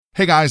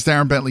Hey guys,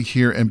 Darren Bentley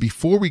here, and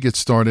before we get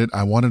started,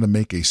 I wanted to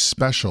make a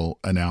special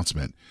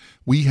announcement.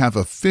 We have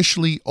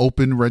officially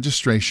opened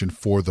registration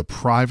for the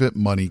Private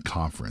Money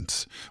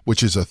Conference,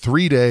 which is a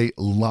 3-day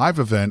live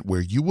event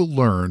where you will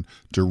learn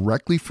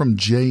directly from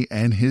Jay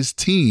and his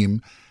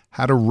team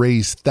how to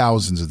raise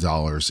thousands of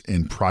dollars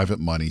in private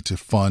money to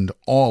fund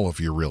all of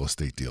your real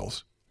estate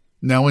deals.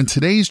 Now, in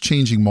today's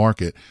changing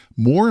market,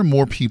 more and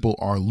more people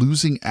are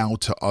losing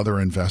out to other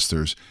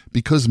investors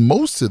because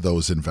most of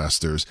those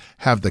investors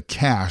have the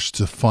cash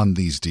to fund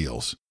these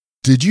deals.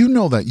 Did you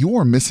know that you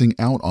are missing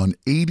out on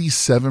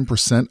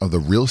 87% of the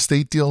real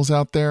estate deals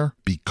out there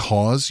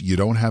because you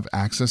don't have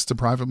access to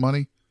private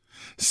money?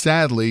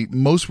 Sadly,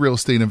 most real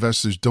estate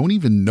investors don't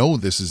even know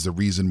this is the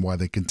reason why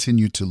they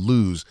continue to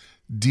lose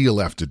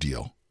deal after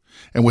deal.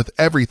 And with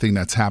everything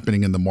that's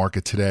happening in the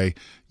market today,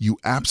 you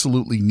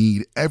absolutely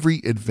need every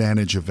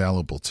advantage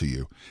available to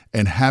you.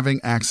 And having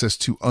access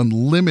to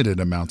unlimited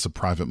amounts of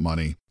private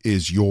money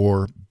is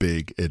your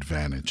big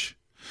advantage.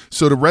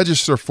 So to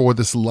register for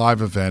this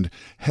live event,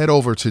 head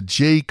over to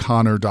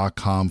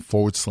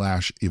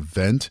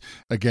jayconner.com/event.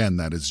 Again,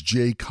 that is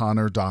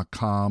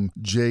jayconner.com,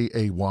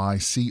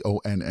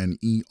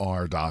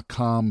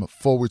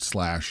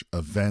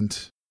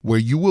 jayconner.com/event, where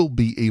you will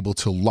be able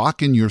to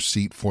lock in your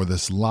seat for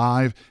this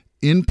live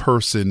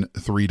in-person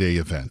 3-day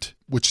event,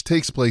 which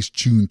takes place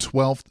June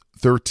 12th,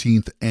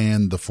 13th,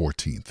 and the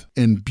 14th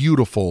in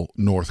beautiful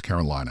North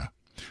Carolina.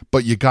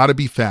 But you got to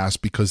be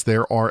fast because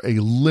there are a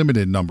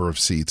limited number of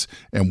seats,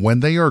 and when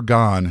they are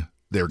gone,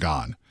 they're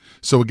gone.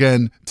 So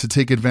again, to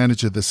take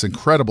advantage of this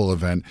incredible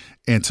event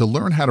and to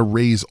learn how to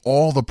raise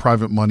all the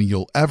private money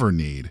you'll ever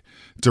need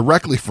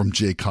directly from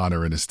Jay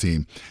Conner and his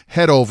team,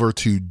 head over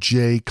to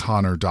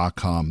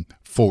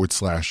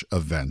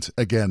jayconner.com/event.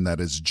 Again,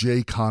 that is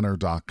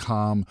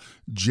jayconner.com,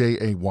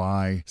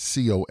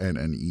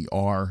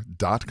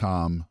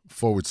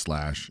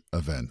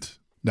 jayconner.com/event.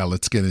 Now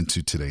let's get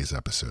into today's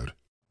episode.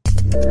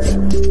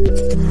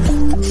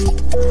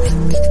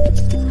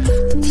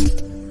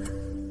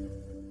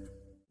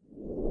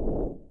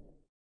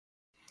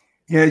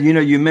 Yeah,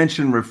 you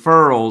mentioned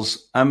referrals.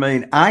 I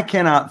mean, I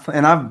cannot,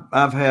 and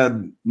I've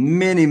had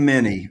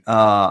many,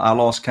 I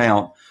lost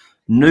count,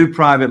 new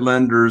private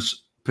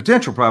lenders,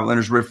 potential private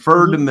lenders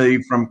referred to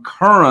me from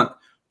current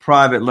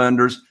private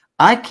lenders.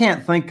 I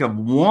can't think of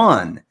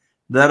one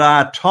that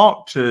I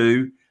talked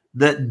to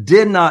that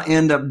did not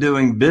end up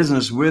doing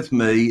business with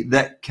me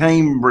that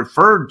came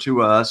referred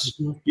to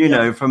us,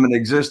 from an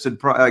existing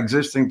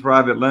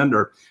private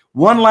lender.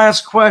 One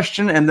last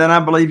question, and then I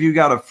believe you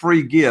got a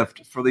free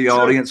gift for the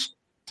audience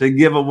to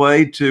give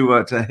away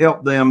to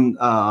help them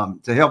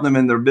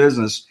in their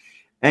business.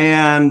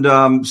 And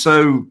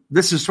so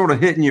this is sort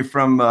of hitting you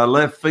from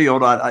left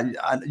field.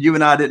 You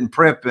and I didn't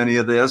prep any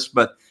of this,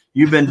 but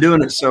you've been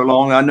doing it so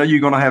long. I know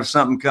you're going to have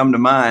something come to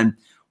mind.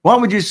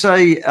 What would you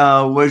say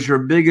was your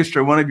biggest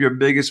or one of your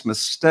biggest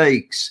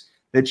mistakes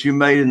that you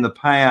made in the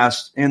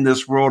past in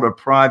this world of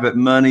private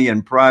money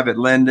and private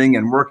lending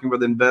and working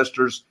with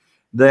investors,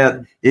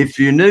 that if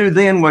you knew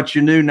then what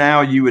you knew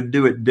now, you would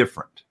do it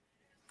different?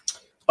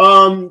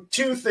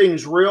 Two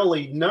things,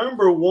 really.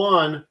 Number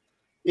one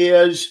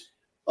is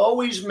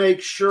always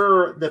make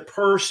sure the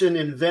person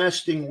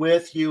investing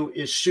with you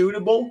is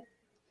suitable,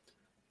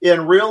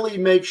 and really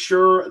make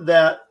sure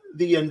that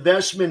the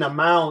investment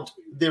amount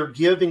they're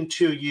giving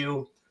to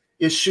you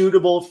is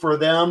suitable for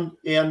them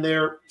and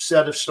their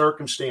set of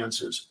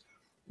circumstances.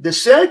 The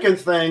second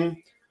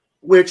thing,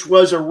 which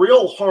was a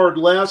real hard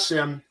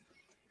lesson,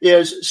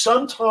 is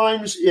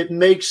sometimes it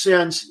makes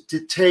sense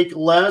to take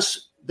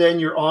less than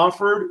you're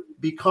offered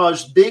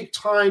because big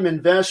time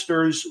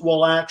investors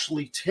will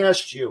actually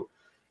test you.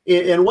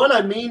 And what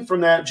I mean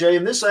from that, Jay,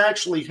 and this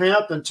actually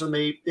happened to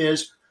me,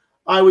 is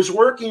I was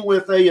working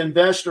with an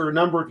investor a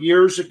number of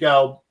years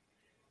ago,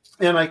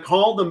 and I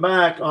called them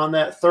back on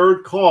that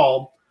third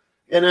call.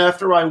 And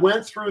after I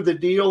went through the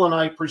deal and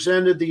I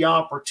presented the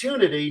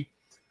opportunity,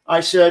 I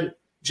said,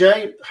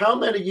 Jay, how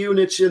many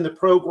units in the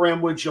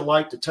program would you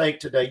like to take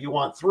today? You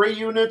want 3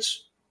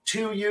 units,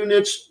 2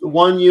 units,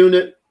 1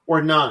 unit,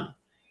 or none?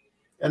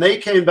 And they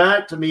came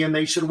back to me and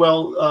they said,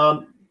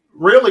 well,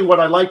 really what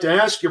I'd like to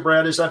ask you,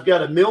 Brad, is I've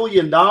got $1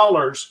 million.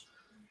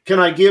 Can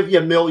I give you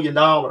 $1 million?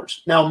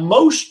 Now,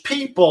 most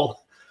people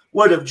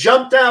would have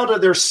jumped out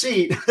of their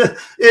seat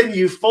in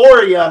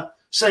euphoria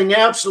saying,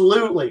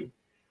 absolutely.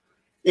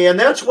 And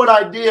that's what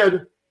I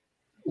did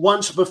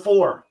once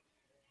before.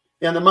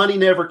 And the money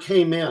never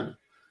came in.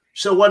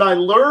 So what I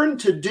learned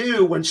to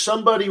do when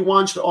somebody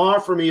wants to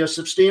offer me a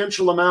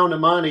substantial amount of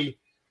money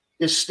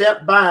is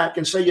step back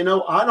and say,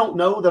 I don't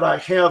know that I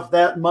have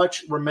that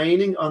much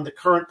remaining on the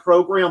current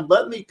program.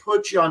 Let me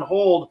put you on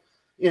hold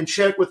and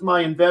check with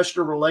my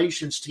investor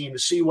relations team to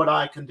see what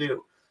I can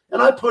do.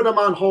 And I put them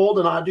on hold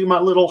and I do my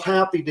little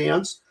happy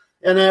dance.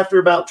 And after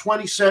about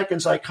 20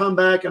 seconds, I come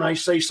back and I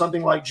say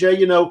something like,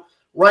 Jay,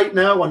 right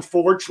now,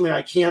 unfortunately,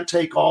 I can't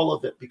take all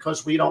of it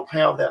because we don't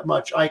have that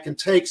much. I can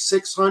take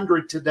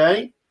 600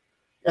 today,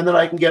 and then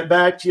I can get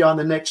back to you on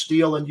the next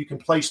deal and you can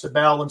place the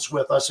balance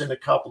with us in a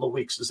couple of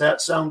weeks. Does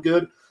that sound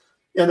good?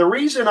 And the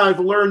reason I've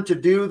learned to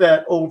do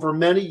that over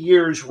many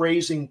years,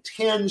 raising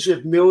tens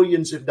of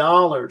millions of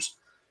dollars,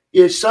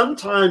 is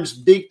sometimes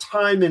big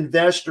time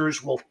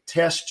investors will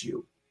test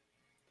you.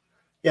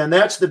 And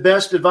that's the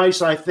best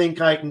advice I think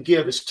I can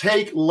give, is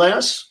take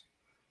less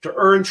to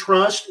earn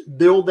trust,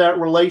 build that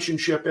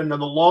relationship, and in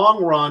the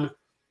long run,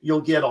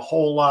 you'll get a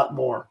whole lot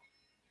more.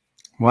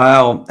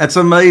 Wow, that's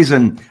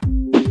amazing.